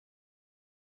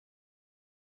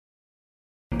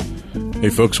Hey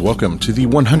folks, welcome to the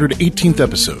 118th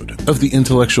episode of the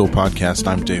Intellectual Podcast.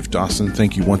 I'm Dave Dawson.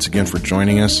 Thank you once again for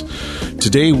joining us.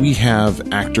 Today we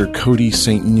have actor Cody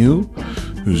Saintgnue,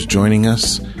 who's joining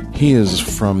us. He is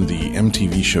from the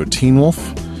MTV show Teen Wolf,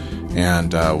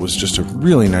 and was just a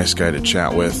really nice guy to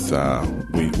chat with.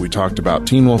 We talked about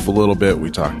Teen Wolf a little bit. We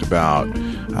talked about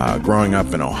growing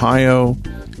up in Ohio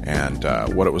and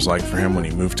what it was like for him when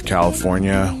he moved to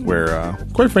California, where,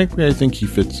 quite frankly, I think he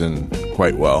fits in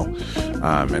quite well.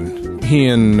 And he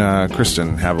and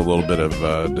Kristen have a little bit of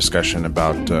a discussion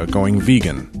about going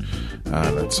vegan.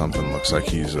 That's something looks like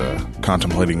he's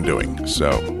contemplating doing.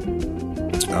 So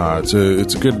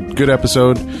it's a good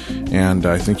episode, and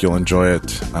I think you'll enjoy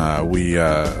it. We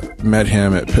met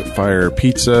him at Pitfire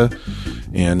Pizza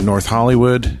in North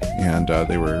Hollywood, and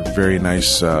they were very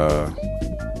nice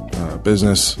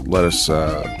business. Let us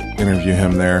interview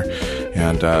him there,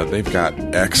 and they've got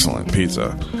excellent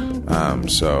pizza.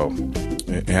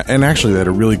 And actually they had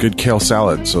a really good kale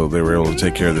salad, so they were able to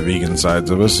take care of the vegan sides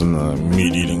of us and the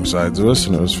meat-eating sides of us,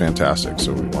 and it was fantastic.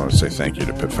 So we want to say thank you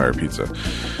to Pitfire Pizza.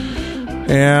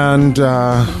 And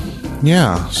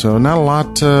so not a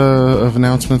lot of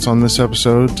announcements on this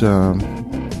episode.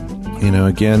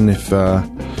 Again, if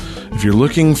you're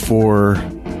looking for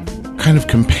kind of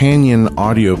companion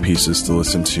audio pieces to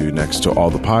listen to next to all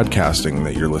the podcasting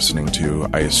that you're listening to,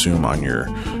 I assume on your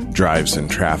drives in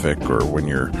traffic or when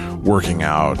you're working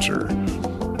out or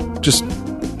just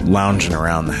lounging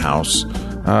around the house,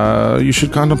 you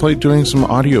should contemplate doing some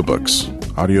audiobooks.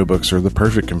 Audiobooks are the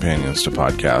perfect companions to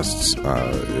podcasts.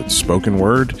 It's spoken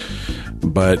word,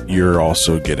 but you're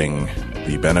also getting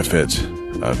the benefit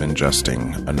of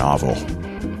ingesting a novel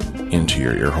into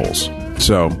your ear holes.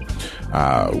 So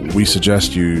we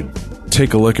suggest you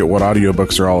take a look at what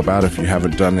audiobooks are all about if you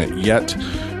haven't done it yet.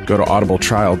 Go to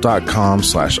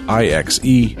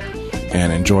audibletrial.com/IXE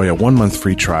and enjoy a 1-month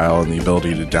free trial and the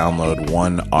ability to download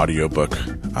one audiobook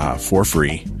for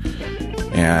free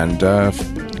and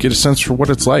get a sense for what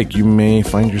it's like. You may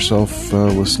find yourself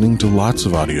listening to lots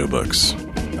of audiobooks.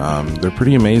 They're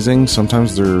pretty amazing.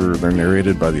 Sometimes they're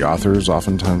narrated by the authors.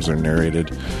 Oftentimes they're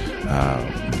narrated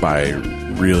by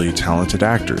really talented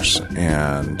actors.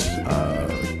 And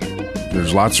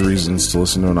there's lots of reasons to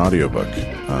listen to an audiobook.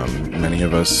 Many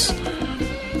of us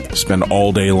spend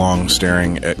all day long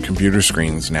staring at computer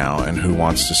screens now, and who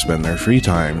wants to spend their free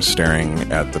time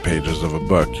staring at the pages of a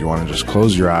book? You want to just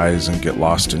close your eyes and get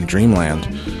lost in dreamland.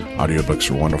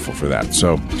 Audiobooks are wonderful for that.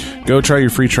 So go try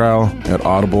your free trial at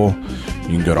Audible.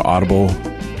 You can go to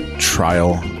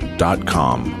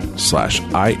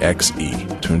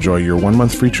audibletrial.com/IXE to enjoy your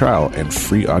 1-month free trial and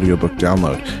free audiobook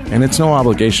download. And it's no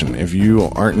obligation. If you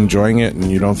aren't enjoying it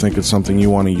and you don't think it's something you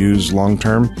want to use long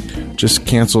term, just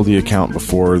cancel the account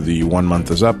before the 1 month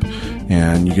is up,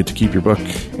 and you get to keep your book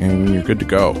and you're good to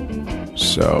go.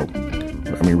 So,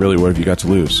 really, what have you got to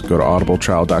lose? Go to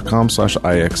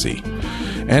audibletrial.com/IXE.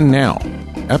 And now,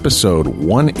 episode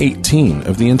 118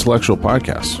 of the Intellectual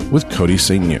Podcast with Cody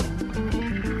Saintgnue.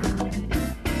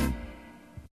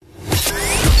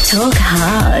 Talk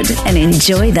hard and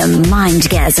enjoy the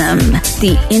mindgasm.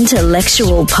 The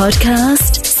Intellectual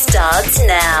Podcast starts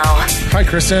now. Hi,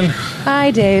 Kristen.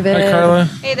 Hi, David. Hi, Carla.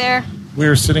 Hey there. We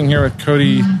are sitting here with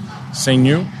Cody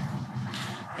Saintgnue,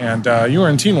 and you are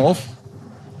in Teen Wolf.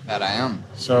 That I am.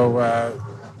 So,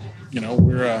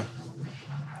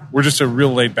 we're just a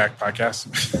real laid-back podcast.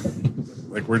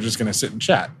 Like, we're just going to sit and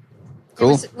chat.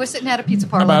 Cool. We're sitting at a pizza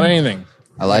parlor. About anything.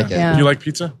 I like it. Yeah. You like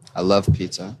pizza? I love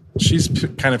pizza. She's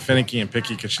kind of finicky and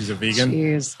picky because she's a vegan.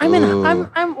 Jeez. I'm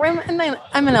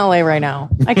in LA right now.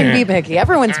 I can be picky.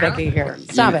 Everyone's picky here.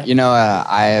 Stop it.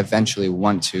 I eventually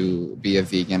want to be a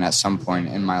vegan at some point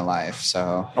in my life.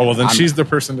 So. Oh, well, then she's the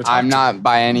person to talk I'm to. not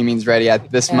by any means ready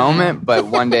at this moment, but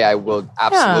one day I will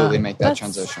absolutely make that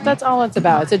transition. That's all it's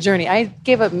about. It's a journey. I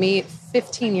gave up meat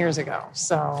 15 years ago.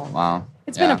 So. Wow.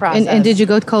 It's been a process. And did you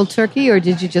go cold turkey, or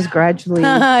did you just gradually?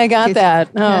 I got that.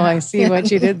 Oh, I see what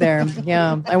you did there.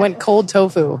 Yeah, I went cold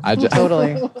tofu.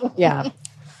 Totally. Yeah.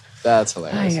 That's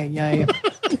hilarious.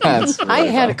 I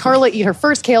had Carla eat her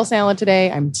first kale salad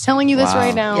today. I'm telling you this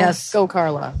right now. Yes. Go,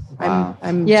 Carla. Wow.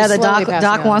 I'm the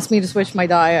doc wants me to switch my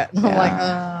diet. I'm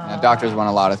like, doctors want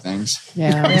a lot of things.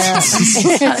 Yeah.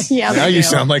 Now you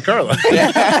sound like Carla.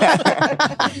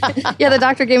 the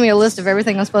doctor gave me a list of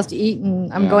everything I'm supposed to eat,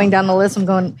 and I'm going down the list. I'm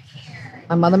going,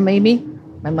 my mother made me.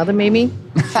 She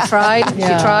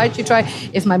tried. She tried.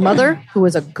 If my mother, who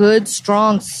is a good,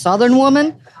 strong Southern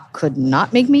woman, could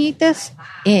not make me eat this,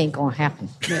 it ain't gonna happen.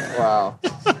 Wow.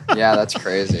 Yeah, that's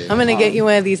crazy. I'm going to get you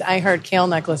one of these I Heart Kale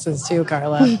necklaces too,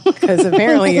 Carla, because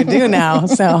apparently you do now.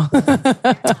 So,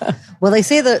 Well, they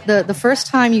say the first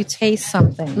time you taste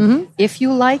something, if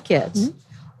you like it,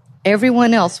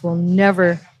 everyone else will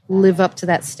never live up to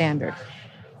that standard.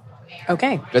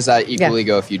 okay. Does that equally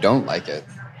go if you don't like it?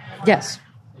 Yes.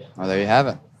 Well, there you have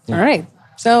it. All right.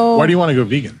 So, Why do you want to go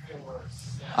vegan?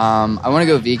 I want to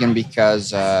go vegan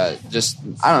because just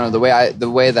I don't know the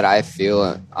way that I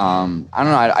feel. I don't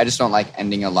know. I just don't like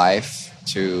ending a life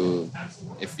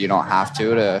if you don't have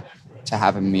to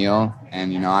have a meal.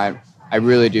 And I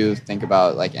really do think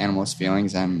about like animals'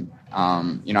 feelings, and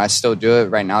I still do it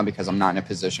right now because I'm not in a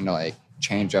position to like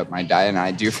change up my diet, and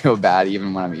I do feel bad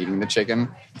even when I'm eating the chicken.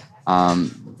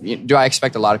 Do I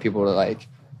expect a lot of people to like,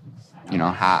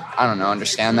 I don't know,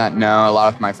 understand that? No, a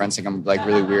lot of my friends think I'm like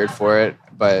really weird for it.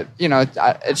 But,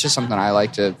 it's just something I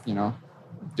like to,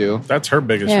 do. That's her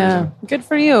biggest reason. Good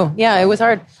for you. Yeah, it was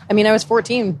hard. I mean, I was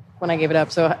 14 when I gave it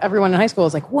up. So everyone in high school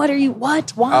was like, what?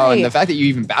 Why? Oh, and the fact that you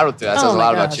even battled through that says a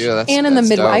lot about you. And in the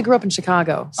Midwest. I grew up in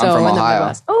Chicago. So I'm from in Ohio. the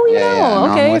Midwest. Oh, you know.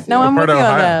 No, okay. Now I'm with you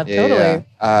on that. Yeah, totally.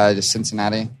 Yeah. Just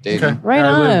Cincinnati, Dayton. Okay. Right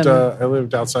on. I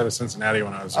lived outside of Cincinnati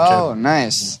when I was a kid. Oh,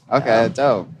 nice. Okay,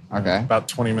 dope. Okay. About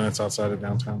 20 minutes outside of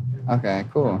downtown. Okay,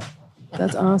 cool.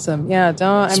 That's awesome. Yeah,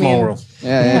 Small world.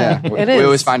 Yeah. It We is.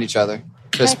 always find each other.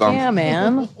 Fist bump. Yeah,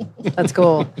 man. That's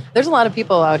cool. There's a lot of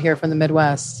people out here from the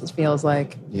Midwest, it feels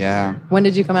like. Yeah. When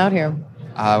did you come out here? When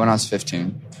I was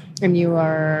 15. And you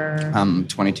are... I'm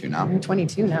 22 now. You're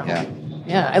 22 now. Yeah.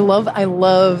 Yeah, I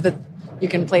love that you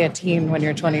can play a teen when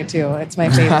you're 22. It's my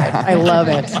favorite. I love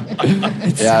it.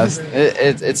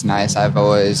 It's nice. I've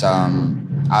always...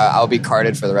 I'll be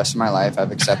carded for the rest of my life.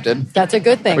 I've accepted. That's a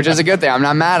good thing. Which is a good thing. I'm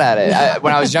not mad at it.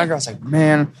 When I was younger, I was like,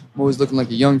 man, I'm always looking like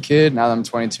a young kid. Now that I'm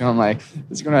 22, I'm like,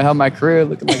 this is going to help my career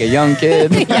looking like a young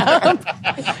kid. Yeah.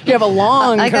 You have a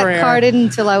long I career. got carded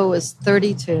until I was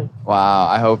 32. Wow.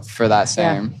 I hope for that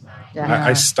same. Yeah.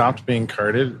 I stopped being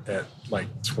carded at like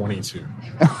 22.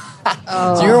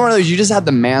 So you were one of those, you just had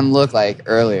the man look like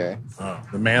earlier. Oh,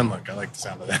 the man look. I like the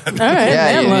sound of that. All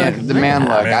right, The man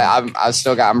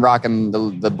look. I'm rocking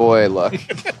the boy look.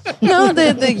 No,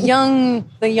 the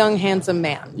young handsome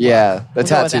man. Yeah, the We'll go with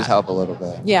tattoos that. help a little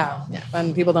bit. Yeah.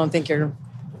 And people don't think you're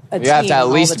a teen You have to at all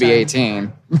least the be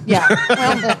time. 18. Yeah.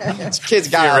 Well, This kid's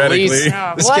got at least.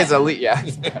 Theoretically. This What? kid's elite. Yeah.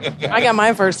 I got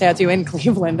my first tattoo in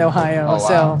Cleveland, Ohio. Oh, wow.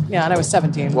 So yeah, and I was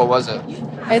 17. What was it?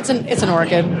 It's an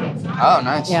orchid. Oh,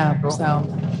 nice. Yeah. Cool.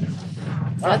 So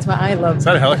that's why I love. Is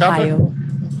that a helicopter? Ohio.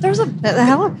 There's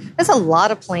There's a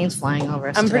lot of planes flying over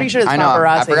us. I'm pretty sure it's I know.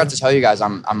 paparazzi. I forgot to tell you guys.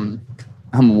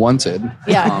 I'm wanted.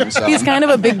 Yeah, So- he's kind of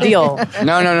a big deal.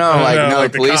 No. like the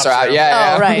the police cops are out. are.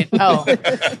 Yeah. Oh, right. Oh,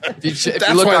 If you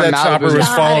That's look why on that Malibu, chopper was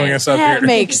following us up that here.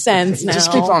 makes sense now. it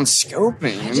just keeps on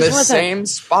scoping in the wasn't- same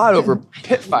spot over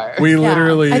pit fire. We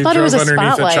literally I thought it drove was a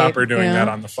underneath spotlight, a chopper doing yeah. that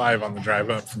on the 5 on the drive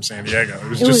up from San Diego. It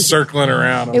was It just was- circling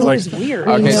around. I It was was like, weird.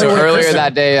 Okay, so what earlier Kristen-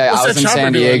 that day, I what's was that in chopper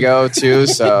San doing? Diego too.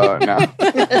 So no.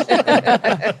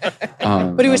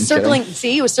 But he was I'm circling. kidding.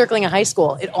 See, he was circling a high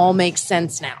school. It all makes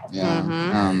sense now. Yeah.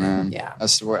 Oh man. Yeah.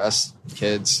 Us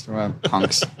kids, we're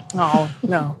punks. Oh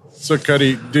no. so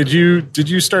Cody, did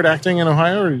you start acting in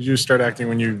Ohio, or did you start acting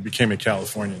when you became a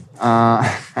Californian?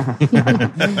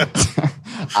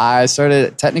 I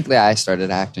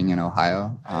started acting in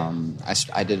Ohio.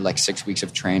 I did like 6 weeks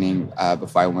of training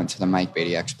before I went to the Mike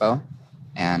Beatty Expo.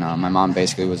 And my mom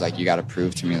basically was like, you got to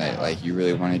prove to me that like you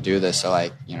really want to do this. So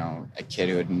like, a kid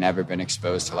who had never been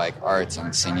exposed to like arts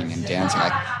and singing and dancing,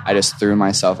 like I just threw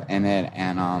myself in it,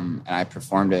 and I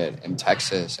performed it in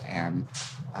Texas, and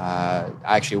I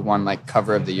actually won like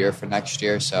cover of the year for next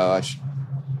year. So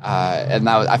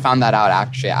I found that out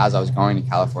actually as I was going to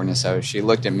California. So she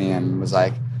looked at me and was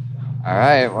like, all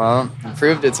right, well, you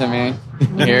proved it to me.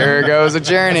 Here goes a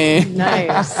journey.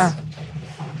 Nice.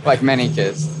 Like many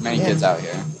kids out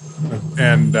here.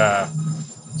 And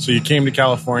so you came to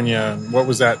California. What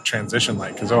was that transition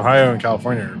like? Because Ohio and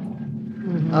California are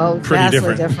Oh, Pretty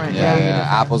vastly different. Yeah,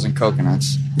 apples and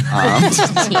coconuts.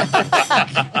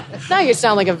 Now you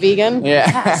sound like a vegan. Yeah.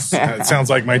 Yes. it sounds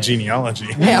like my genealogy.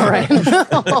 Yeah, right. Oh,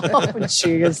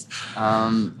 jeez.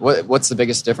 What's the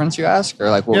biggest difference, you ask? Or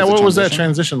like, What was that transition?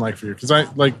 transition like for you? Because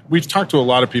we've talked to a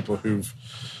lot of people who've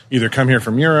either come here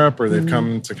from Europe or they've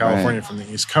come to California from the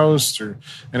East Coast, and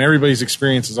everybody's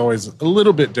experience is always a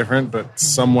little bit different, but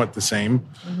somewhat the same.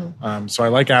 So I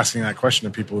like asking that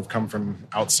question to people who've come from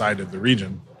outside of the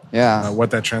region. Yeah.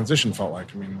 What that transition felt like.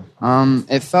 I mean,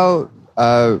 It felt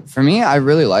For me, I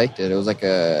really liked it. It was like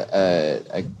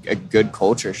a good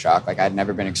culture shock. Like I'd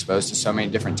never been exposed to so many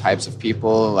different types of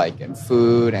people, like in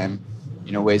food and,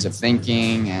 you know, ways of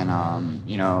thinking. And,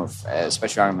 you know,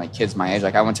 especially around like kids my age,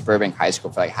 like I went to Burbank High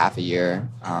School for like half a year.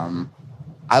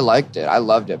 I liked it. I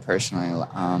loved it personally.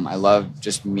 I loved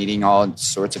just meeting all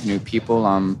sorts of new people.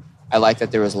 I like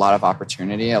that there was a lot of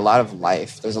opportunity, a lot of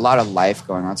life. There's a lot of life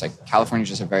going on. It's like California's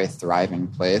just a very thriving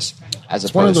place.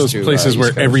 It's one of those places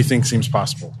where everything seems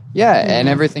possible. Yeah, and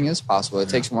everything is possible. It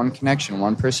takes one connection,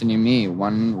 one person you meet,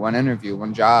 one interview,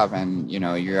 one job, and you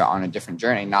know you're on a different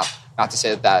journey. Not to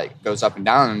say that goes up and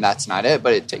down, and that's not it,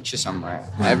 but it takes you somewhere.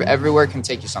 Everywhere can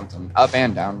take you something, up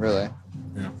and down, really.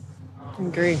 Yeah, I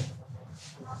agree.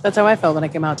 That's how I felt when I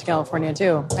came out to California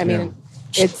too. I mean.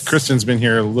 Kristen's been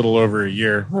here a little over a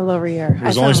year. A little over a year. It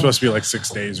was only supposed to be like 6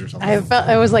 days or something. I felt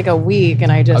it was like a week,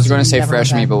 and I was going to say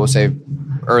fresh meat, but we'll say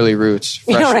early roots,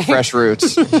 fresh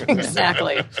roots.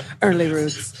 Exactly, early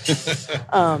roots.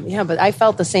 But I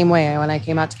felt the same way when I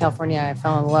came out to California. I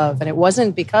fell in love, and it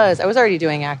wasn't because I was already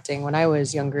doing acting when I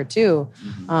was younger too.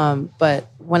 But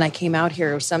when I came out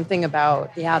here, it was something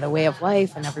about the way of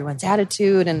life and everyone's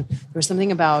attitude, and there was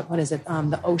something about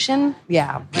the ocean.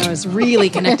 Yeah, I was really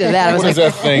connected to that. I was like,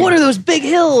 that thing? What are those big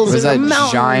hills? There's and a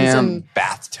mountains giant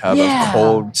bathtub of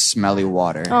cold, smelly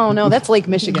water. Oh no, that's Lake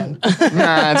Michigan.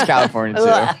 Nah, it's California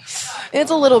too.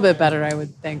 It's a little bit better, I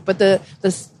would think, but it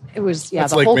was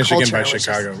That's the Lake whole Michigan culture by was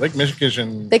Chicago. just, Lake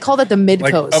Michigan. they call that the mid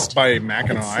like coast. up by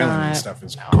Mackinac Island and stuff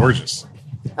is gorgeous.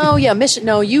 Oh yeah,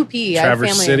 UP.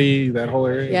 Traverse City, that whole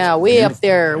area. Yeah, way up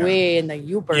there, way in the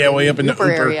Uper. Yeah, way up in the Uper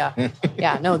area.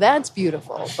 Yeah, no, that's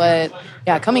beautiful. But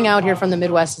yeah, coming out here from the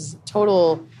Midwest is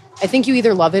total. I think you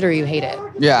either love it or you hate it.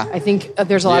 Yeah. I think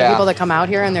there's a lot of people that come out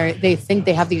here and they think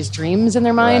they have these dreams in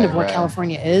their mind of what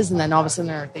California is, and then all of a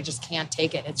sudden they just can't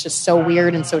take it. It's just so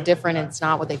weird and so different, and it's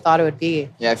not what they thought it would be.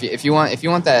 Yeah, if you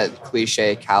want that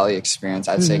cliche Cali experience,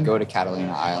 I'd say go to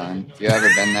Catalina Island. If you've ever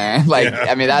been there,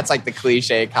 I mean that's like the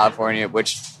cliche California,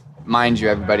 which, mind you,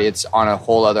 everybody, it's on a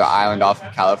whole other island off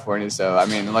of California. So I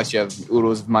mean, unless you have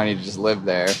oodles of money to just live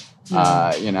there.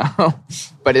 You know,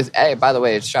 but by the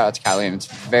way, shout out to Catalina. It's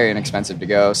very inexpensive to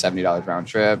go. $70 round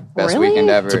trip. Best weekend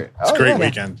ever. It's a great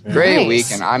weekend. Yeah. Great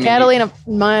weekend. I mean, Catalina,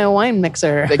 my wine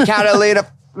mixer. The Catalina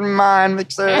wine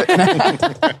mixer.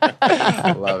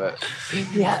 I love it.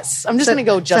 Yes, I'm just going to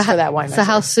go for that wine mixer. So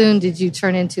how soon did you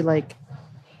turn into like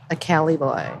a Cali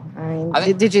boy? I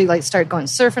mean, did you like start going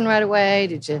surfing right away?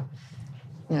 Did you?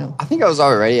 You know? I think I was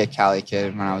already a Cali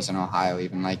kid when I was in Ohio.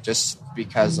 Even like just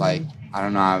because like. I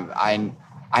don't know.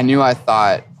 I knew I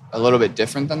thought a little bit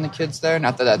different than the kids there.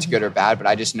 Not that that's good or bad, but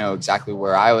I just know exactly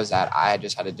where I was at. I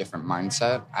just had a different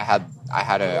mindset. I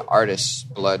had an artist's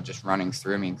blood just running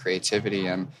through me, and creativity,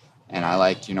 and I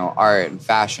liked, you know, art and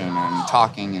fashion and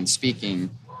talking and speaking.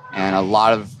 And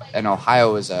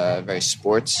Ohio is a very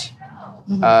sports,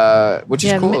 which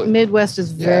is cool. Midwest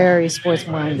is very sports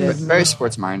minded. Very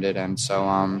sports minded, and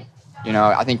so you know,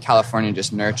 I think California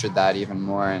just nurtured that even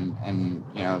more, and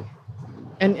you know.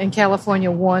 And California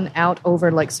won out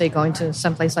over, like, say, going to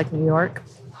someplace like New York?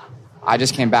 I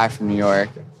just came back from New York.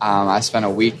 I spent a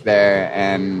week there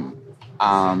and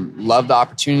love the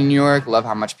opportunity in New York, love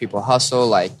how much people hustle.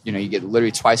 Like, you know, you get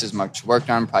literally twice as much work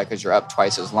done, probably because you're up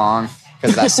twice as long,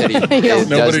 because that city does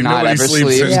not ever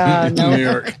sleep. In New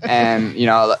York. And, you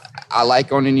know, I like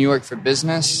going to New York for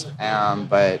business,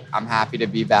 but I'm happy to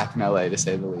be back in LA, to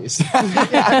say the least.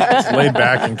 It's laid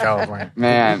back in California.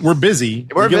 Man. We're busy.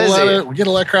 We get a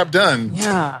lot of crap done.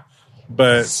 Yeah.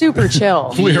 But super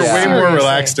chill. We are way more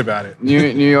relaxed about it. New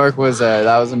York was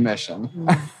that was a mission.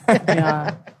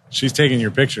 Yeah. She's taking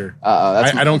your picture.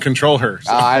 I don't control her.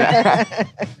 So.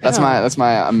 That's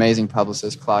my amazing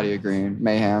publicist, Claudia Green.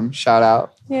 Mayhem. Shout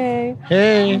out. Yay.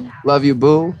 Hey. Love you,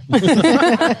 boo.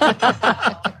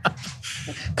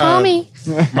 Call me.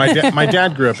 My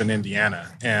dad grew up in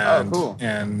Indiana, and cool.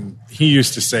 And he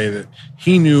used to say that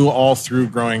he knew all through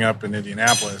growing up in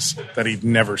Indianapolis that he'd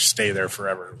never stay there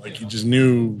forever. Like he just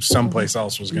knew someplace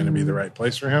else was going to be the right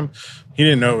place for him. He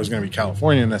didn't know it was going to be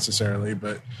California necessarily,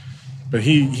 but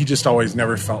he just always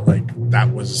never felt like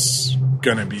that was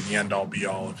going to be the end all be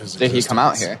all of his existence. Did he come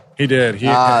out here? He did.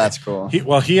 That's cool.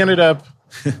 He ended up.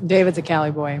 David's a Cali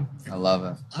boy. I love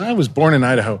it. I was born in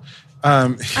Idaho.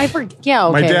 I forget. Yeah,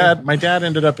 okay. My dad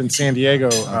ended up in San Diego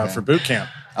for boot camp.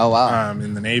 Oh wow!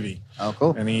 In the Navy. Oh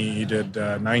cool. And he did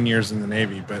 9 years in the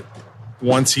Navy, but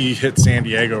once he hit San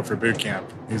Diego for boot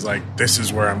camp, he's like, "This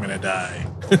is where I'm going to die."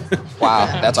 Wow,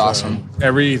 that's awesome.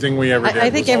 Everything we ever did.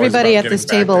 I think everybody at this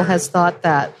table has thought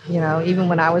that. You know, even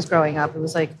when I was growing up, it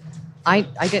was like I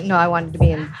didn't know I wanted to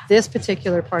be in this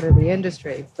particular part of the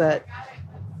industry, but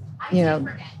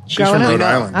She's growing from up, Rhode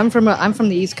Island. I'm from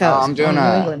the East Coast. I'm doing New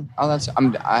England.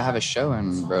 I have a show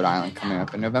in Rhode Island coming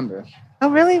up in November. Oh,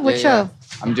 really? What show?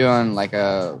 I'm doing like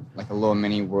a little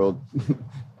mini world,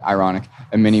 ironic,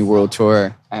 a mini world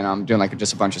tour, and I'm doing like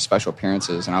just a bunch of special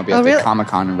appearances, and I'll be at the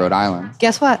Comic-Con in Rhode Island.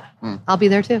 Guess what? I'll be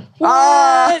there too.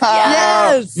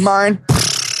 Yes. Mine.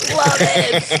 Love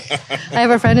it. I have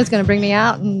a friend who's going to bring me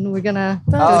out, and we're going to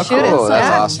go shoot cool. it.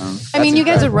 That's awesome. I mean, you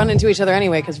guys would run into each other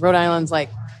anyway because Rhode Island's like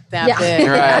that big.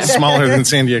 Right. Smaller than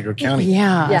San Diego County.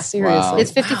 Yeah, Yeah. seriously. Wow.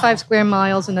 It's 55 square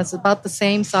miles, and that's about the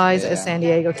same size as San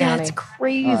Diego County. That's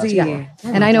crazy.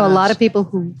 And I know a lot of people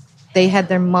who they had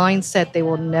their mindset they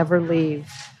will never leave.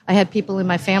 I had people in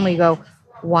my family go,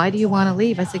 "Why do you want to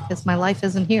leave?" I said, "Because my life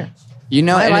isn't here.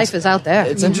 My life is out there."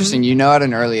 It's interesting. You know, at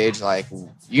an early age, like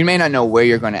you may not know where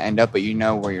you're going to end up, but you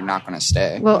know where you're not going to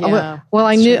stay. Well,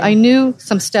 I knew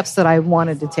some steps that I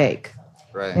wanted to take.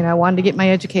 Right. I wanted to get my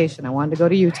education. I wanted to go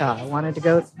to Utah. I wanted to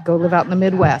go live out in the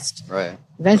Midwest. Right.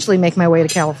 Eventually make my way to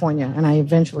California, and I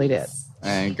eventually did.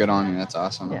 And good on you. That's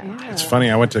awesome. Yeah. It's funny.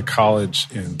 I went to college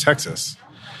in Texas,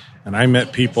 and I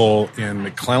met people in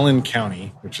McClellan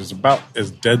County, which is about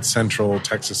as dead central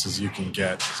Texas as you can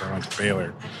get, because I went to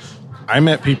Baylor. I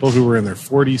met people who were in their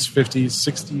 40s, 50s,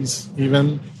 60s,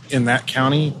 even in that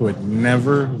county, who had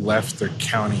never left their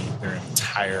county their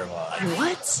entire life.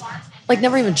 What? Like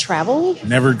never even traveled?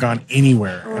 Never gone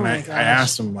anywhere. Oh and I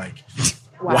asked them, like,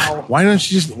 Wow. why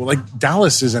don't you just, like,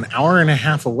 Dallas is an hour and a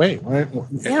half away.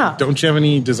 Don't you have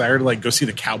any desire to, like, go see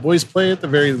the Cowboys play at the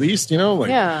very least, Like,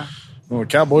 well, the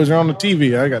Cowboys are on the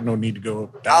TV. I got no need to go.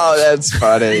 Oh, that's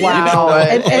funny. Wow. You know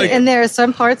what? And there are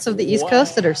some parts of the East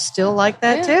Coast that are still like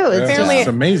that too. It's Apparently- It's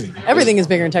amazing. Everything is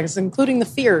bigger in Texas, including the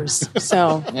fears.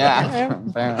 So Yeah.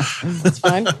 Fair enough. that's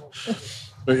fine.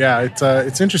 But yeah,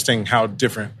 it's interesting how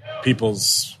different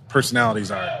people's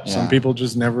personalities are. Yeah. Some people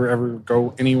just never ever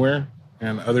go anywhere,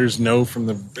 and others know from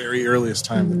the very earliest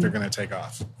time that they're going to take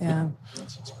off. Yeah.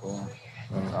 That's cool.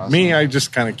 Me, I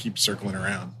just kind of keep circling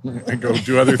around. I go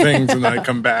do other things, and then I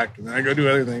come back, and then I go do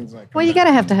other things. And I come well, you back.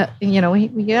 gotta have to,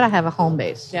 we gotta have a home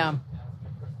base. Yeah.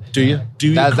 Do you? Do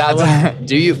you? That's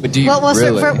do you? But do you Well,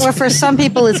 really? for some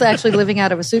people, it's actually living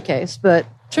out of a suitcase, but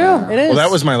True. It is. Well,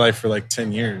 that was my life for like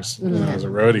 10 years when I was a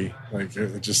roadie. Like,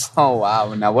 it just. Oh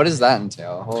wow! Now, what does that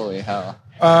entail? Holy hell!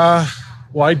 Well,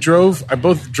 I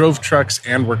both drove trucks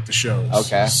and worked the shows.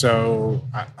 Okay. So,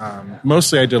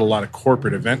 mostly I did a lot of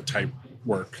corporate event type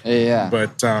work. Yeah.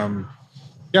 But,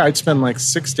 I'd spend like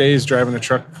 6 days driving a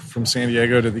truck from San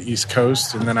Diego to the East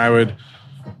Coast, and then I would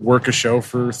work a show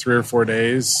for 3 or 4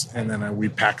 days, and then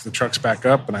we'd pack the trucks back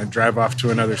up, and I'd drive off to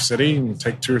another city and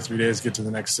take 2 or 3 days to get to the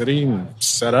next city and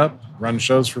set up, run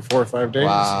shows for 4 or 5 days.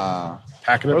 Wow.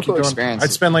 Pack it up, What a keep cool going. experience.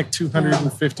 I'd spend like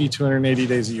 250, 280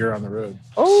 days a year on the road.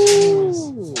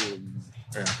 Oh,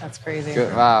 Yeah. that's crazy.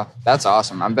 Good. Wow, that's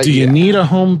awesome. I bet Do you need a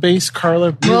home base,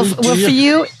 Carla? well, Really? well Do for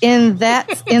you in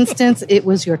that instance, it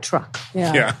was your truck.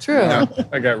 Yeah. Yeah. True. Yeah.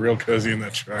 I got real cozy in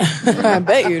that truck. I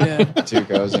bet you did. too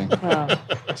cozy? Wow.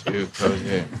 Too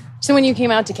cozy. So when you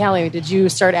came out to Cali, did you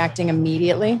start acting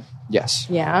immediately? Yes.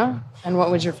 Yeah. And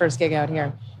what was your first gig out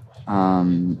here?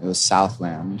 It was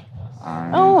Southland.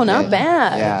 Oh, not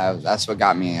bad. Yeah, that's what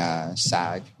got me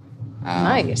SAG.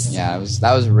 Nice. Yeah,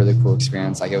 that was a really cool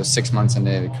experience. Like, it was 6 months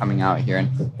into coming out here,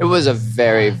 and it was a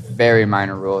very, very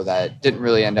minor role that didn't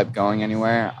really end up going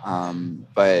anywhere.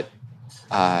 But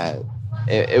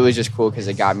it was just cool because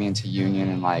it got me into union,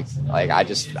 and like I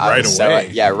was Right so, away.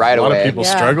 right A away. lot of people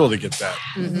Yeah. struggle to get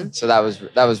that. So that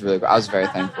was really cool. I was very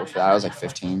thankful for that. I was like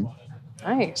 15.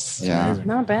 Nice. Yeah,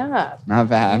 Not bad. not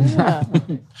bad. Yeah.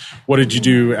 What did you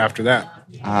do after that?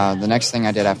 The next thing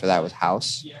I did after that was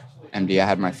House MD. I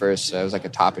had my first, it was like a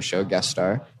top of show guest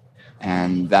star.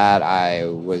 And that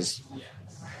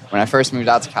when I first moved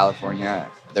out to California,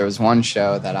 there was one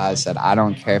show that I said, I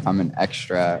don't care if I'm an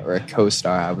extra or a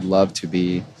co-star, I would love to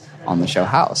be on the show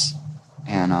House.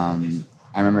 And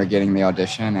I remember getting the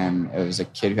audition, and it was a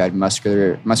kid who had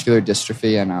muscular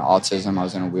dystrophy and autism. I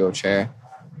was in a wheelchair.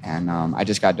 And I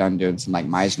just got done doing some like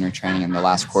Meisner training, and the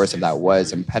last course of that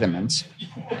was impediments.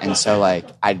 And so like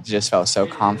I just felt so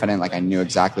confident, like I knew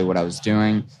exactly what I was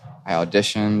doing. I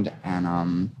auditioned,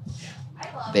 and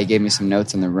they gave me some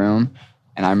notes in the room.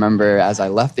 And I remember as I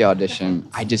left the audition,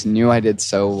 I just knew I did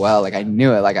so well. Like I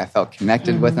knew it, like I felt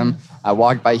connected with him. I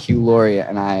walked by Hugh Laurie,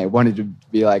 and I wanted to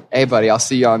be like, hey buddy, I'll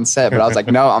see you on set. But I was like,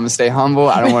 no, I'm gonna stay humble.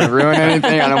 I don't want to ruin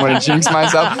anything. I don't want to jinx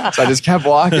myself. So I just kept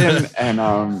walking, and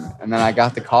then I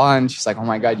got the call, and she's like, oh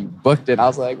my God, you booked it. I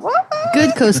was like, what?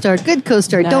 Good co-star. Good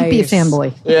co-star. Don't be a Nice.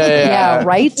 fanboy. Yeah,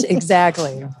 right?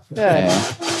 Exactly. Good.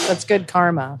 Yeah. That's good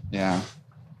karma. Yeah.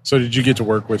 So did you get to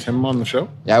work with him on the show?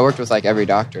 Yeah, I worked with like every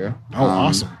doctor. Oh,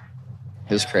 awesome.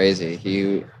 It was crazy.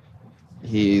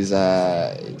 He's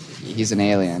an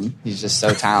alien. He's just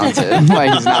so talented.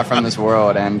 Like, he's not from this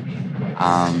world. And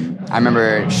I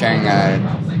remember sharing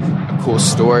a cool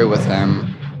story with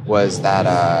him was that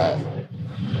I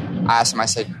asked him, I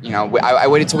said, I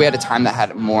waited till we had a time that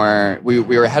had more, we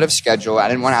were ahead of schedule. I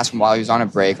didn't want to ask him while he was on a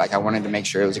break. Like, I wanted to make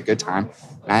sure it was a good time.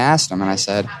 And I asked him, and I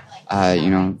said,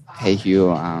 hey, Hugh,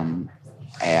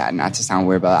 not to sound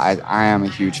weird, but I am a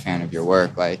huge fan of your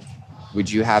work. Like, would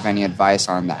you have any advice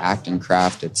on the acting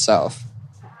craft itself?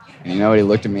 And you know what he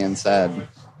looked at me and said?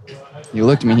 He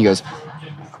looked at me and he goes,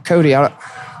 Cody, I'm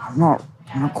not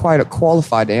quite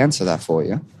qualified to answer that for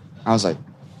you. I was like,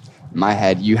 in my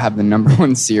head, you have the number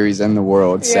one series in the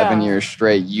world 7 years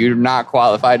straight. You're not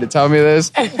qualified to tell me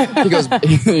this.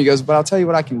 He goes, but I'll tell you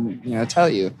what I can, tell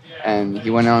you. And he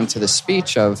went on to the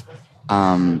speech of,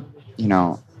 in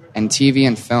TV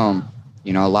and film,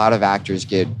 a lot of actors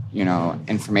get,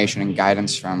 information and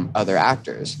guidance from other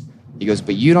actors. He goes,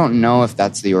 but you don't know if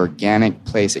that's the organic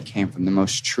place it came from, the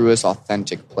most truest,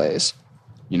 authentic place.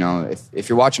 If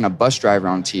you're watching a bus driver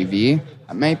on TV,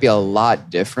 it might be a lot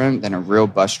different than a real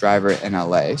bus driver in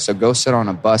LA. So go sit on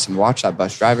a bus and watch that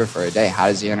bus driver for a day. How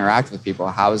does he interact with people?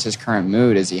 How is his current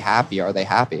mood? Is he happy? Are they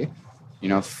happy?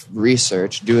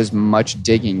 Research, do as much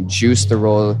digging, juice the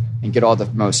role, and get all the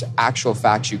most actual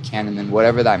facts you can, and then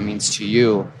whatever that means to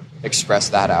you, express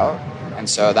that out. And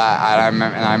so I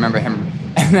remember him,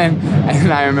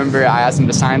 and I remember I asked him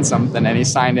to sign something, and he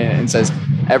signed it and says,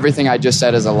 everything I just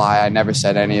said is a lie. I never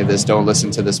said any of this. Don't listen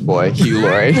to this boy, Hugh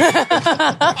Laurie.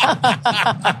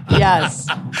 Yes.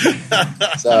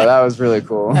 So that was really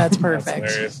cool. That's perfect.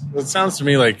 That's it sounds to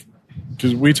me like,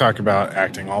 because we talk about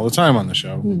acting all the time on the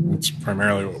show. Mm-hmm. It's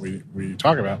primarily what we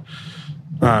talk about.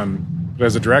 But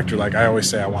as a director, like I always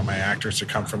say, I want my actors to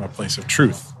come from a place of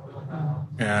truth.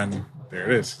 And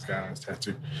there it is. It's got on his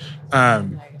tattoo.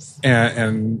 Nice.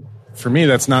 And for me,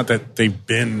 that's not that they've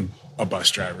been a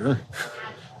bus driver,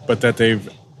 but that they've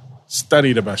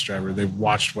studied a bus driver. They've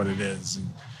watched what it is.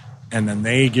 And then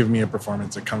they give me a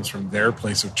performance that comes from their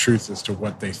place of truth as to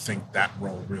what they think that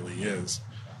role really is.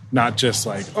 Not just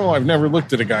like, oh, I've never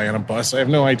looked at a guy on a bus. I have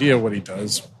no idea what he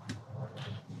does.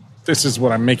 This is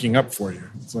what I'm making up for you.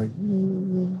 It's like,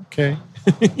 okay,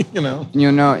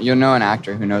 You'll know an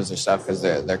actor who knows their stuff because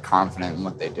they're confident in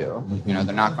what they do. Mm-hmm.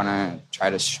 They're not going to try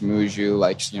to schmooze you.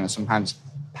 Like, sometimes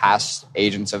past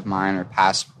agents of mine or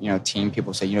past, team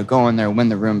people say, go in there, win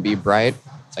the room, be bright.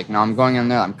 It's like, no, I'm going in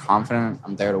there. I'm confident.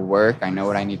 I'm there to work. I know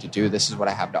what I need to do. This is what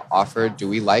I have to offer. Do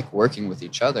we like working with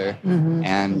each other? Mm-hmm.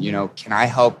 And, can I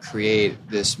help create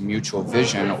this mutual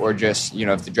vision? Or just,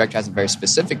 if the director has a very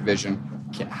specific vision,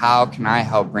 how can I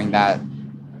help bring that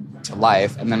to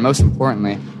life? And then most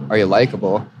importantly, are you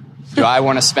likable? Do I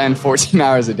want to spend 14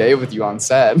 hours a day with you on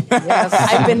set? Yes,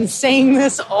 I've been saying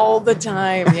this all the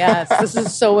time. Yes, this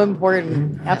is so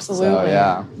important. Absolutely. So,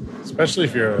 yeah. Especially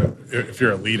if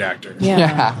you're a lead actor.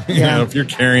 Yeah. If you're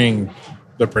carrying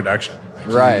the production,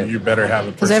 right? You better have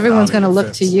a personality. Because everyone's going to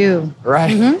look to you,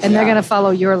 right? Mm-hmm. And they're going to follow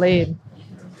your lead.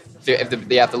 If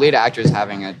the lead actor is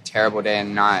having a terrible day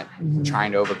and not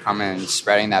trying to overcome it and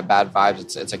spreading that bad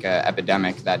vibes, it's like an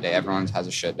epidemic that day. Everyone has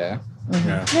a shit day.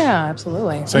 Mm-hmm. Yeah,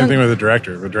 absolutely. Same thing with the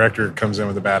director. If a director comes in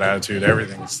with a bad attitude,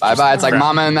 everything's bye-bye. It's like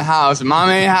mama in the house.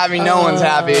 Mama ain't happy, no one's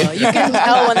happy. You can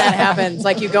tell when that happens.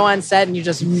 Like, you go on set and you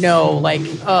just know, like,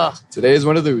 ugh. Today is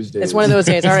one of those days. It's one of those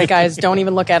days. All right, guys, don't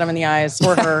even look at him in the eyes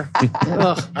or her.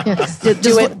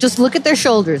 Just look at their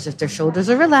shoulders. If their shoulders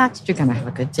are relaxed, you're going to have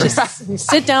a good day. Just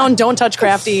sit down, don't touch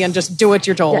Crafty, and just do what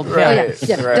you're told. Yeah, right.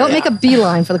 Yeah. Right. Don't make a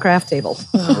beeline for the craft table.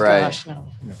 Right. Gosh, no.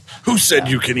 Who said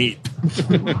you can eat?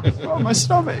 Oh, my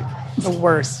stomach. The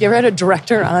worst. You ever had a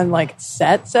director on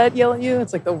set yell at you?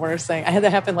 It's like the worst thing. I had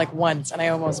that happen once, and I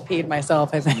almost peed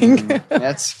myself, I think.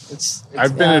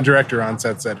 I've been a director on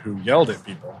set who yelled at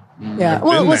people. Yeah.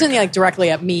 Well, it wasn't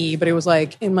directly at me, but it was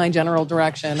in my general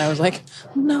direction. I was like,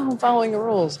 no, I'm following the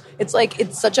rules. It's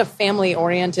it's such a family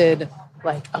oriented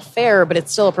affair, but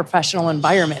it's still a professional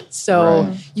environment. So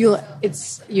right. you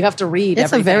have to read.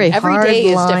 It's everything. a very Every hard day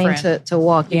is line different. to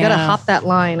walk. You got to hop that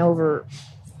line over.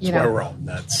 That's why we're all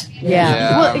nuts.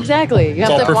 Yeah. Well, exactly. You it's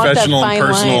have all to walk that professional fine and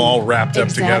personal, line. all wrapped up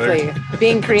together. Exactly.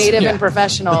 Being creative and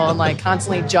professional, and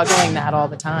constantly juggling that all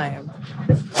the time.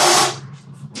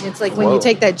 It's like when you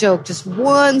take that joke just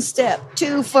one step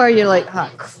too far, you're like,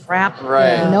 oh, crap.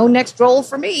 Right. No next role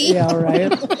for me. Yeah,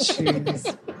 right.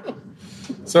 Jeez.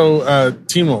 So,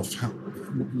 Teen Wolf,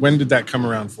 when did that come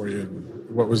around for you?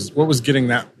 What was getting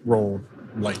that role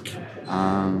like?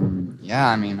 Yeah,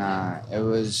 I mean, it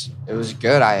was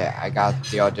good. I got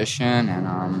the audition, and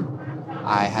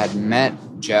I had met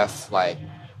Jeff like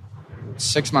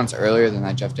 6 months earlier than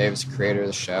that. Jeff Davis, the creator of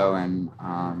the show, and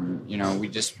we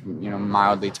just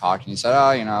mildly talked, and he said,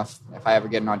 "Oh, if I ever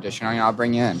get an audition, I'll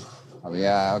bring you in." I was like,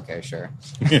 "Yeah, okay, sure."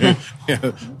 Yeah,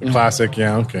 the classic.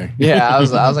 Yeah, okay. Yeah, I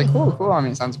was like, cool. I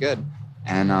mean, sounds good.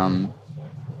 And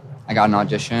I got an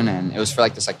audition, and it was for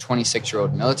like this like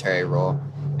 26-year-old military role.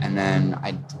 And then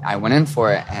I went in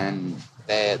for it, and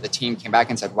the team came back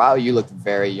and said, "Wow, you look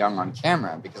very young on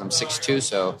camera," because I'm 6'2",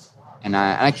 so. And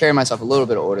I carry myself a little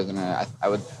bit older than I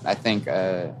think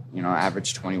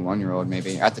average 21-year-old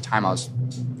maybe. At the time I was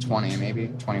 20, maybe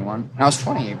 21. And I was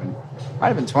 20 even. Might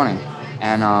have been 20.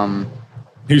 And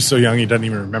he was so young he doesn't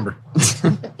even remember.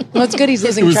 Well, it's good he's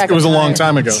losing track of time. It was a long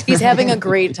time ago. He's having a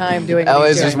great time doing it. LA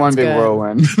is just one big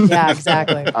whirlwind. Yeah,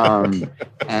 exactly.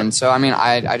 And so, I mean,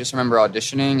 I just remember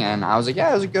auditioning, and I was like, yeah,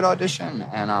 it was a good audition.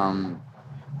 And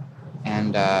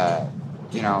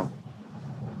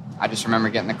I just remember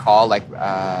getting the call, like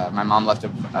my mom left a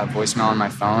voicemail on my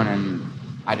phone, and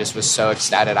I just was so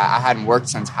ecstatic. I hadn't worked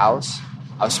since House.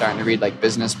 I was starting to read like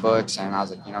business books, and I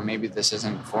was like, maybe this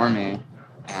isn't for me.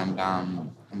 And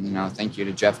thank you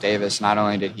to Jeff Davis. Not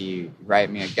only did he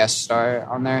write me a guest star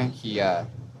on there, he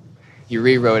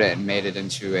rewrote it and made it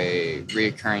into a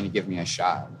reoccurring to give me a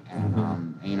shot.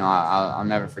 And I'll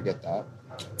never forget that.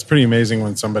 It's pretty amazing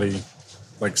when somebody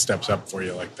like steps up for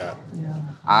you like that. Yeah.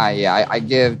 I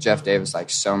give Jeff Davis like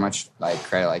so much like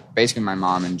credit, like basically my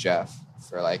mom and Jeff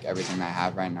for like everything that I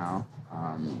have right now.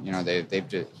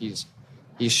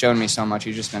 He's shown me so much.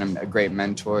 He's just been a great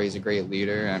mentor. He's a great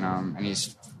leader, and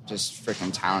he's just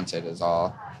freaking talented as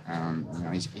all.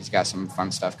 He's got some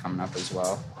fun stuff coming up as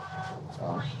well.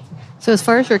 So as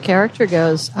far as your character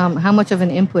goes, how much of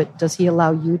an input does he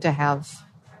allow you to have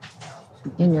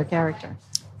in your character?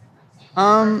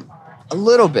 A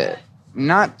little bit,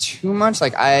 not too much.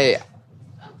 Like I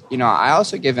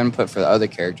also give input for the other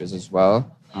characters as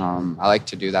well. I like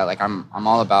to do that. Like I'm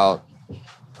all about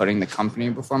putting the company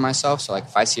before myself. So like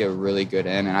if I see a really good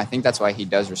and I think that's why he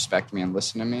does respect me and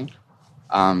listen to me,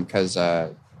 because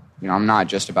I'm not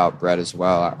just about Brett as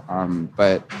well.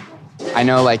 But I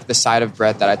know like the side of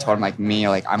Brett that I told him, like me,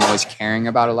 like I'm always caring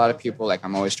about a lot of people. Like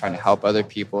I'm always trying to help other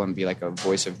people and be like a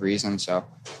voice of reason. So,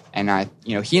 and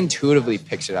he intuitively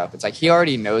picks it up. It's like he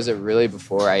already knows it really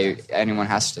before anyone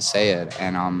has to say it.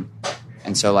 And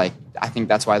so like I think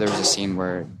that's why there was a scene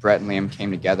where Brett and Liam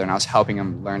came together, and I was helping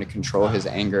him learn to control his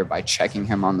anger by checking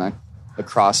him on the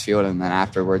cross field, and then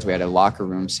afterwards we had a locker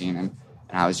room scene, and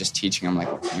I was just teaching him like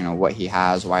what he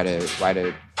has,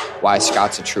 why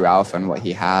Scott's a true alpha and what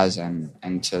he has,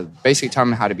 and to basically tell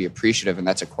him how to be appreciative, and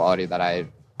that's a quality that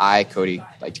I Cody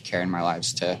like to carry in my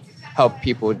lives, to help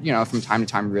people from time to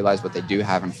time realize what they do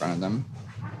have in front of them.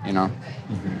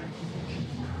 Mm-hmm.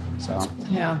 So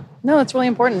yeah, no, it's really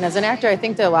important. As an actor, I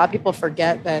think that a lot of people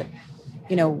forget that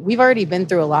we've already been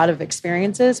through a lot of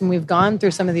experiences, and we've gone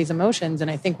through some of these emotions, and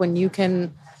I think when you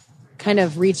can kind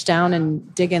of reach down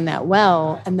and dig in that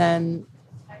well and then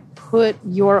put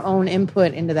your own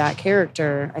input into that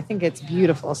character, I think it's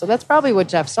beautiful. So that's probably what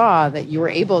Jeff saw, that you were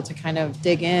able to kind of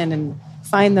dig in and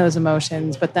find those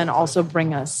emotions, but then also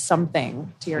bring us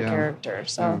something to your character.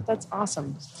 So that's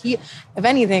awesome. If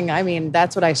anything, I mean,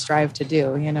 that's what I strive to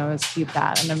do, is keep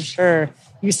that. And I'm sure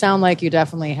you sound like you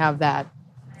definitely have that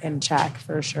in check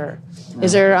for sure. Yeah.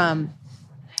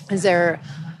 Is there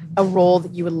a role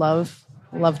that you would love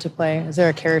to play? Is there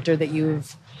a character that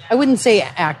I wouldn't say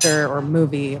actor or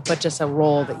movie, but just a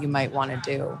role that you might want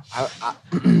to do?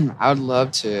 I would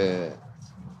love to,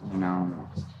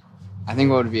 I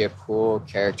think what would be a cool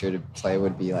character to play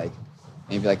would be like,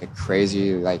 maybe like a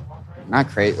crazy, like, not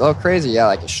crazy, well, crazy, yeah,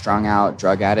 like a strung out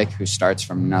drug addict who starts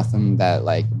from nothing that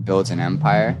like builds an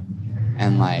empire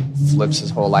and like flips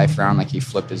his whole life around. Like he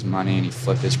flipped his money and he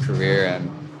flipped his career,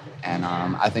 and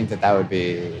I think that'd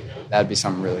be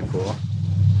something really cool.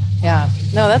 Yeah,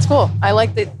 no, that's cool. I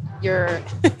like that you're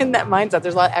in that mindset.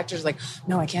 There's a lot of actors like,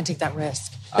 no, I can't take that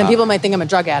risk. Then people might think I'm a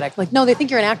drug addict. Like, no, they think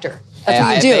you're an actor. That's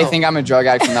what you do. If they think I'm a drug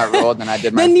addict from that role, then I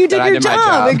did my then you did your job. My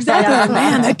job. Exactly. Yeah.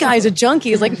 Man, that guy's a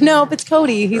junkie. He's like, nope, it's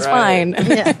Cody. He's fine.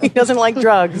 Yeah. He doesn't like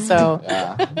drugs. So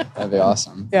yeah, that'd be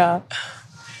awesome. Yeah.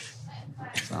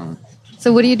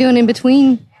 So what are you doing in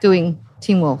between doing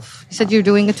Teen Wolf? You said you're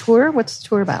doing a tour. What's the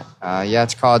tour about? Yeah,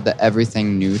 it's called the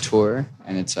Everything New Tour,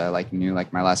 and it's like new,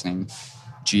 like my last name,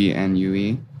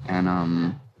 GNUE,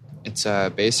 and it's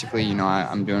basically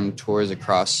I'm doing tours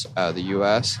across the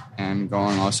U.S. and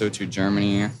going also to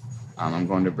Germany. I'm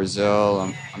going to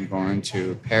Brazil. I'm going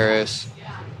to Paris.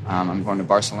 I'm going to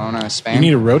Barcelona, Spain. You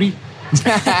need a roadie?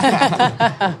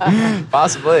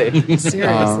 Possibly. Seriously.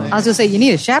 I was going to say, you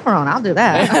need a chaperone. I'll do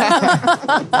that.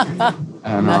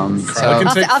 And, Carla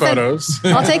can take photos.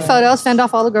 I'll take photos, fend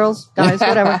off all the girls, guys,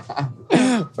 whatever.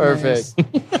 Perfect.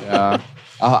 Yeah.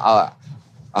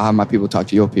 I'll have my people talk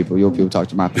to your people. Your people talk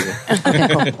to my people.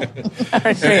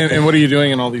 And what are you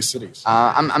doing in all these cities?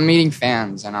 I'm meeting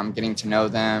fans and I'm getting to know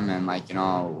them, and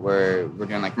we're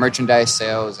doing like merchandise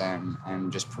sales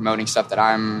and just promoting stuff that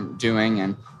I'm doing,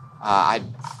 and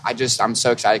I'm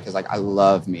so excited because I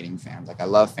love meeting fans. I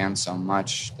love fans so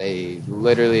much. They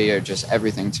literally are just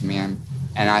everything to me,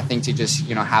 and I think to just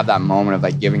have that moment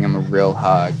of giving them a real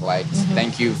hug,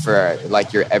 thank you for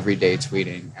your everyday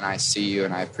tweeting, and I see you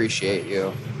and I appreciate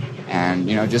you, and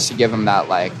just to give them that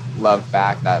love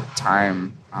back, that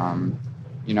time.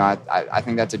 I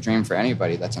think that's a dream for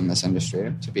anybody that's in this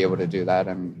industry to be able to do that,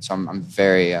 and so I'm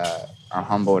very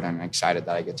humbled and excited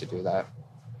that I get to do that.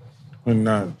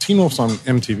 When Teen Wolf's on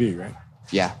MTV, right?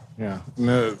 Yeah.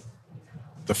 And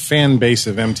the fan base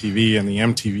of MTV and the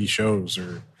MTV shows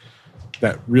are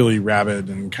that really rabid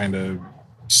and kind of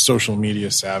social media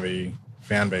savvy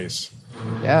fan base.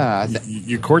 Yeah.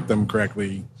 You court them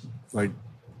correctly,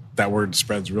 that word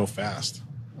spreads real fast.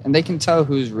 And they can tell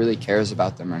who really cares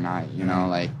about them or not,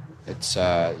 it's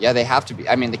they have to be.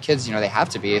 I mean, the kids, they have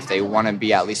to be if they want to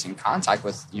be at least in contact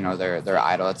with, their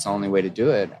idol. That's the only way to do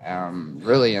it,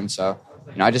 really. And so,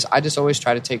 I just always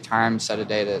try to take time, set a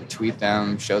day to tweet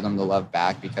them, show them the love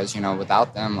back, because,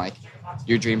 without them,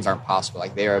 your dreams aren't possible.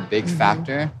 They are a big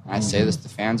factor. And I say this, the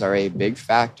fans are a big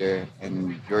factor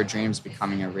in your dreams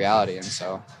becoming a reality. And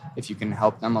so if you can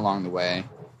help them along the way,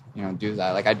 do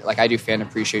that. I do fan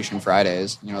appreciation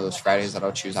Fridays, those Fridays that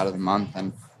I'll choose out of the month,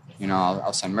 and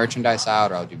I'll send merchandise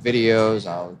out, or I'll do videos,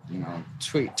 I'll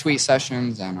tweet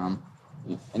sessions, and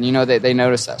they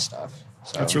notice that stuff.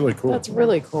 So. That's really cool. That's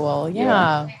really cool.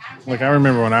 Yeah. I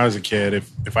remember when I was a kid,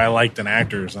 if I liked an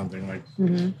actor or something,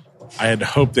 I had to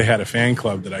hope they had a fan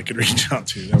club that I could reach out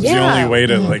to. That was the only way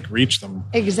to reach them.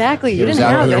 Exactly. You didn't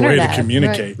have the internet. way to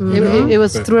communicate. Right. It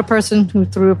was through a person who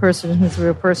through a person who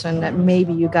through a person that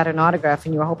maybe you got an autograph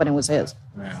and you were hoping it was his.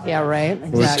 Yeah, right.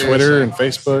 Exactly. With Twitter and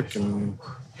Facebook and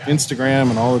Instagram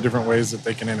and all the different ways that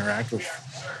they can interact with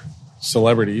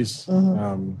celebrities.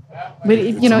 But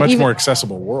it's a much more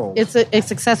accessible world. It's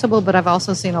accessible, but I've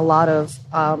also seen a lot of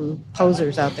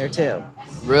posers out there too.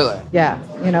 Really? Yeah.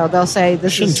 They'll say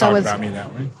this Shouldn't is so talk about me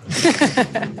that way.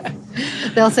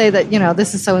 They'll say that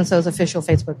this is so and so's official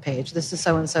Facebook page. This is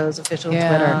so and so's official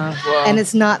Twitter, well, and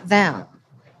it's not them,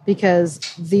 because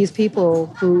these people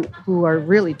who are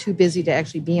really too busy to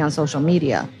actually be on social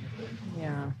media.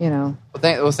 Yeah.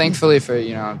 Well, thankfully for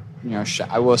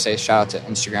I will say shout out to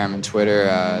Instagram and Twitter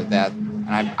and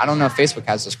I don't know if Facebook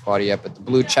has this quality yet, but the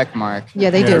blue check mark.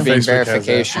 Yeah, they do. Being Facebook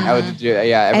verification.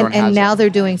 Everyone has and now it. they're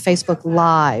doing Facebook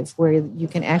Live, where you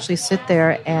can actually sit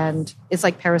there and it's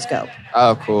like Periscope.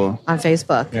 Oh, cool. On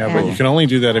Facebook. Yeah, but you can only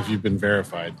do that if you've been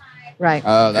verified. Right.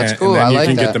 Oh, that's cool. And then I like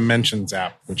that. you can get the Mentions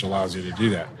app, which allows you to do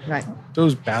that. Right.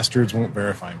 Those bastards won't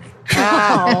verify me.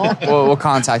 Wow. We'll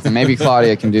contact them. Maybe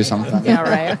Claudia can do something. Yeah,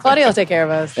 right. Claudia will take care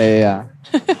of us. Yeah.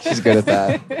 She's good at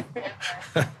that.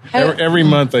 Every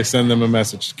month I send them a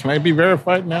message. Can I be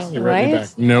verified now? They write me Right?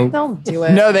 back. No. Don't do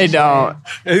it. No, they don't.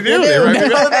 They do. They write me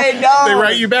back. They don't. They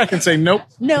write you back and say, nope.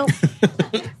 No.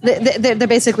 They're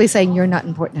basically saying you're not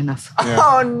important enough. Yeah.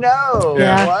 Oh, no.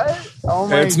 Yeah. What? Oh,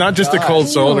 my It's not just a cold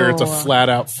shoulder. It's a Ew. flat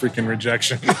out freaking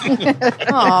rejection.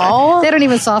 Oh. They don't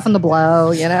even soften the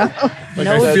blow,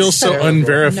 I feel so terrible.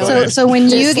 unverified. So when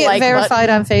you get Dislike verified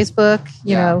button. on Facebook,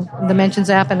 the Mentions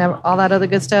app and all that other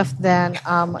good stuff, then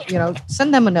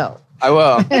send them a note. I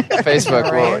will.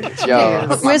 Facebook will. Yo,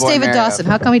 hook my Where's boy David Mary Dawson?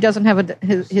 up. How come he doesn't have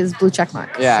his blue check mark?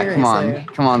 Yeah, Seriously.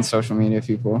 come on, social media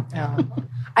people. Yeah.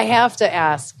 I have to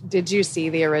ask, did you see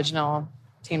the original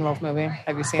Teen Wolf movie?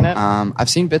 Have you seen it? I've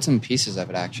seen bits and pieces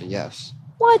of it actually. Yes.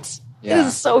 What? Yeah.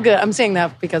 This is so good. I'm saying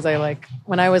that because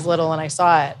when I was little and I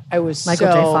saw it, I was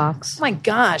Michael J. Fox. Oh my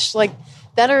gosh.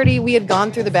 That already, we had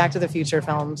gone through the Back to the Future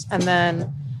films, and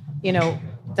then,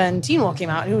 then Teen Wolf came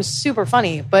out, and it was super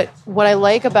funny. But what I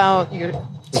like about your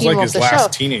It's Teen like Wolf, his the last show,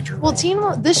 teenager. well, Teen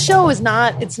Wolf, this show is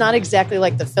not, it's not exactly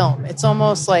like the film. It's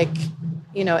almost like,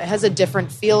 it has a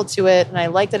different feel to it, and I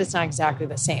like that it's not exactly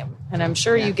the same. And I'm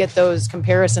sure you get those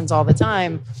comparisons all the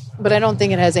time, but I don't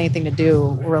think it has anything to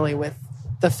do really with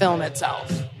the film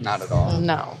itself. Not at all.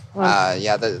 No.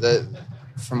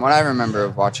 From what I remember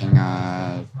of watching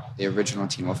the original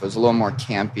Teen Wolf, it was a little more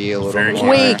campy, a little Very more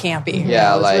Way campy.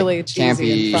 Yeah, it was like really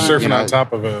cheesy campy, and fun. Surfing you know, on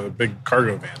top of a big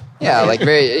cargo van. Yeah,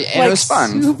 very, and it was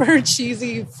fun. Super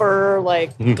cheesy fur,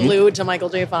 glued to Michael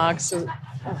J. Fox.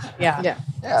 Yeah.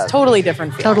 It's totally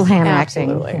different feeling. Total hand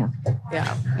Absolutely. acting.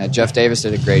 Yeah. Jeff Davis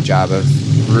did a great job of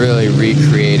really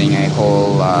recreating a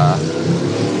whole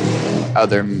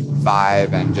other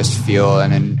vibe and just feel,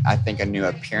 and I think a new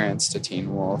appearance to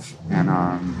Teen Wolf. And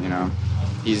you know,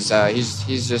 he's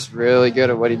just really good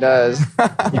at what he does.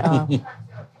 Yeah.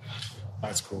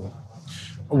 That's cool.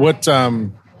 What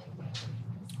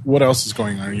else is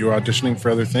going on? Are you auditioning for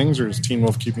other things, or is Teen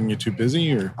Wolf keeping you too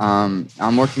busy? Or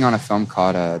I'm working on a film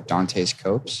called Dante's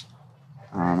Copes.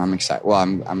 I'm excited. Well,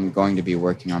 I'm going to be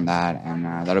working on that, and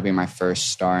that'll be my first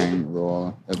starring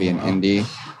role. It'll be an indie,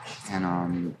 and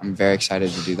I'm very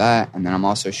excited to do that. And then I'm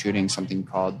also shooting something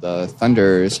called The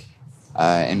Thunderers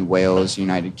in Wales,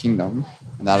 United Kingdom.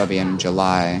 And that'll be in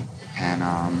July, and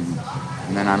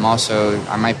then I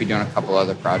might be doing a couple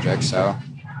other projects. So.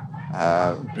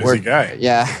 Busy guy.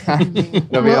 Yeah.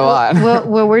 It'll be a lot.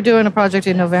 Well, we're doing a project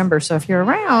in November, so if you're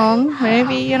around,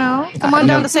 maybe, come on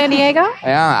down to San Diego.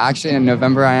 Yeah, actually in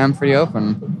November I am pretty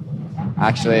open.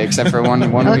 Actually, except for one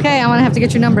week. Okay, I'm going to have to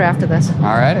get your number after this. All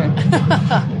righty.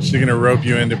 She's going to rope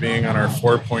you into being on our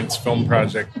 4 Points film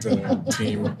project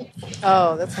team.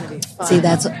 Oh, that's going to be fun. See,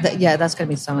 that's going to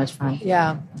be so much fun.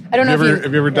 Yeah. I don't know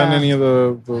Have you ever done any of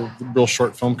the real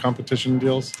short film competition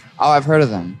deals? Oh, I've heard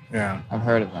of them. Yeah. I've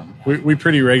heard of them. We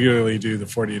pretty regularly do the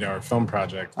 48-hour film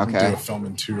project. Okay. We do a film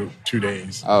in two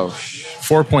days. Oh.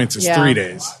 4 Points is 3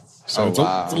 days. So it's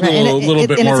wow. a little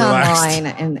bit more relaxed. And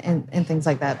it's online and things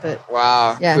like that. But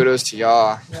wow, yeah. Kudos to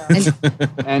y'all. Yeah.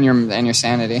 and your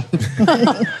sanity.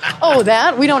 Oh,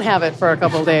 that? We don't have it for a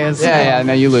couple of days. Yeah,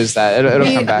 no, you lose that. It'll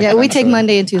come back. Yeah, we take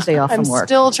Monday and Tuesday off from work. I'm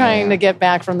still trying to get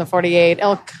back from the 48.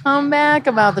 It'll come back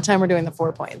about the time we're doing the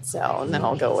 4 Points, and then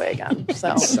I'll go away again.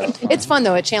 So it's fun,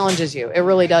 though. It challenges you. It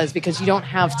really does, because you don't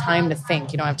have time to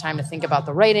think. You don't have time to think about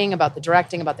the writing, about the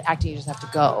directing, about the acting. You just have to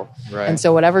go. Right. And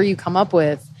so whatever you come up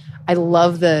with, I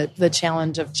love the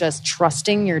challenge of just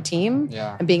trusting your team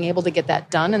and being able to get that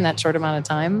done in that short amount of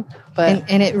time. But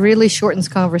and it really shortens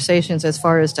conversations as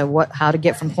far as to how to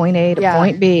get from point A to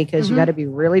point B, because you got to be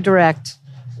really direct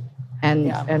and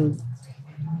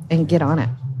get on it.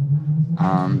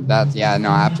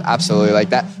 Absolutely. Like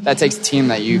that takes a team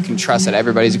that you can trust that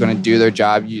everybody's going to do their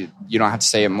job. You don't have to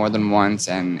say it more than once,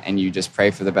 and you just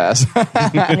pray for the best.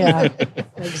 Yeah,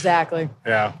 exactly.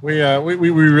 Yeah, we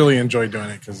really enjoy doing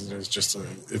it because it's just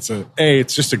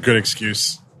a good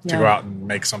excuse to go out and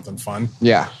make something fun.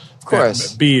 Yeah, of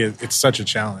course. And B, it's such a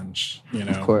challenge,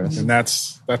 Of course. and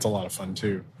that's a lot of fun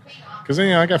too. Because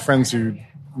I got friends who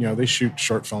they shoot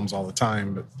short films all the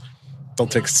time, but they'll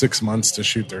take 6 months to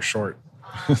shoot their short.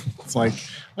 It's like,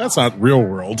 that's not real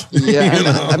world. Yeah,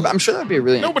 I'm sure that'd be a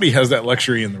really... Nobody has that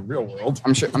luxury in the real world.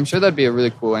 I'm sure that'd be a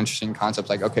really cool, interesting concept.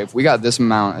 Like, okay, if we got this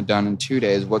amount done in 2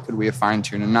 days, what could we have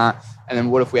fine-tuned and not? And then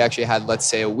what if we actually had, let's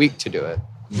say, a week to do it?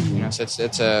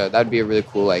 So that'd be a really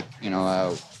cool,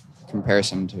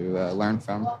 comparison to learn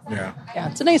from. Yeah,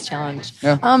 it's a nice challenge.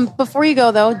 Yeah. Before you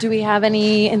go, though, do we have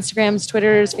any Instagrams,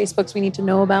 Twitters, Facebooks we need to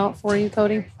know about for you,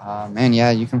 Cody?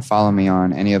 You can follow me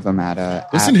on any of them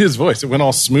Listen to his voice. It went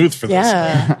all smooth for this.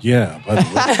 Yeah. By the way,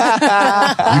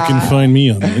 you can find me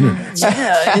on the internet.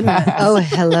 Oh,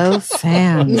 hello,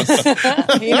 fans.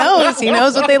 He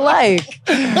knows what they like.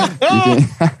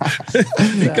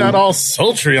 He got all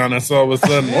sultry on us all of a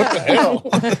sudden. What the hell?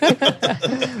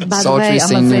 By the way,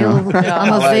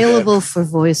 I'm available for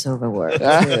voiceover work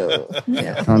too.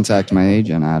 Yeah. Contact my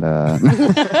agent at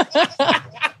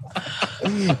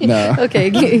No. Okay,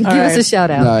 give us a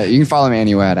shout out. No, you can follow me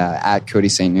anywhere at Cody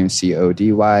Saintgnue,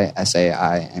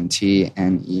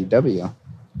 CodySaintnew.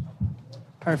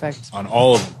 Perfect. On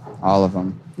all of them. All of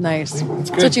them. Nice.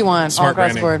 That's what you want. Smart all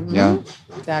across the board. Yeah.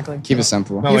 Exactly. Keep it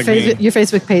simple. Not Your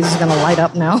Facebook page is going to light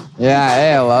up now. Yeah,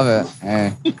 hey, I love it.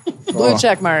 Hey. Cool. Blue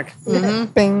check mark.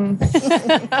 Bing.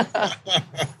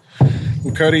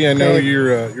 Well, Cody, I know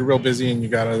you're real busy and you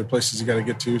got other places you got to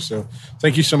get to. So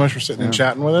thank you so much for sitting and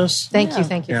chatting with us. Thank you.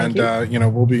 And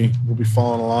we'll be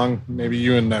following along. Maybe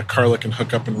you and Carla can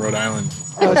hook up in Rhode Island.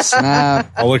 Oh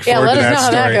snap! I'll look forward to that story. Let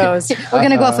us know how that goes. We're going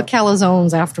to go out for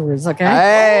calzones afterwards. Okay.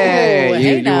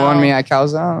 Hey, you now. won me at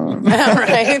calzone.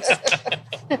 Right.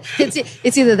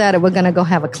 It's either that or we're going to go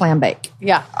have a clam bake.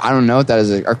 Yeah. I don't know what that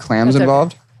is. Are clams That's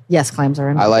involved? Yes, clams are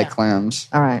in. I like clams.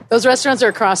 All right. Those restaurants are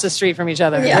across the street from each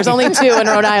other. Yeah. There's only 2 in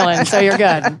Rhode Island, so you're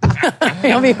good.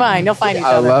 You'll be fine. You'll find each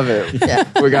other. I love it. Yeah.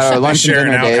 We got our lunch and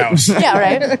dinner date. Outhouse. Yeah,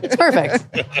 right? It's perfect.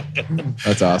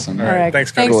 That's awesome. All right.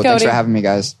 Thanks, Cody. Cool. Cody. Thanks for having me,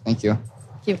 guys. Thank you.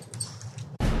 Thank you.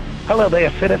 Hello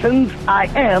there, citizens. I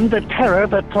am the terror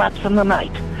that flaps in the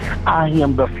night. I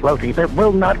am the floaty that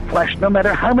will not flush no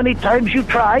matter how many times you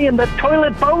try in the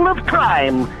toilet bowl of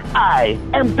crime. I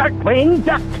am Darkwing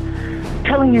Duck.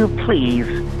 telling you, please,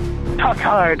 talk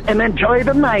hard and enjoy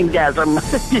the mindgasm.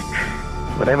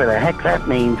 Whatever the heck that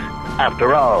means.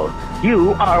 After all,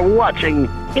 you are watching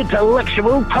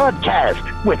Intellectual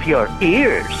Podcast with your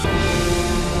ears.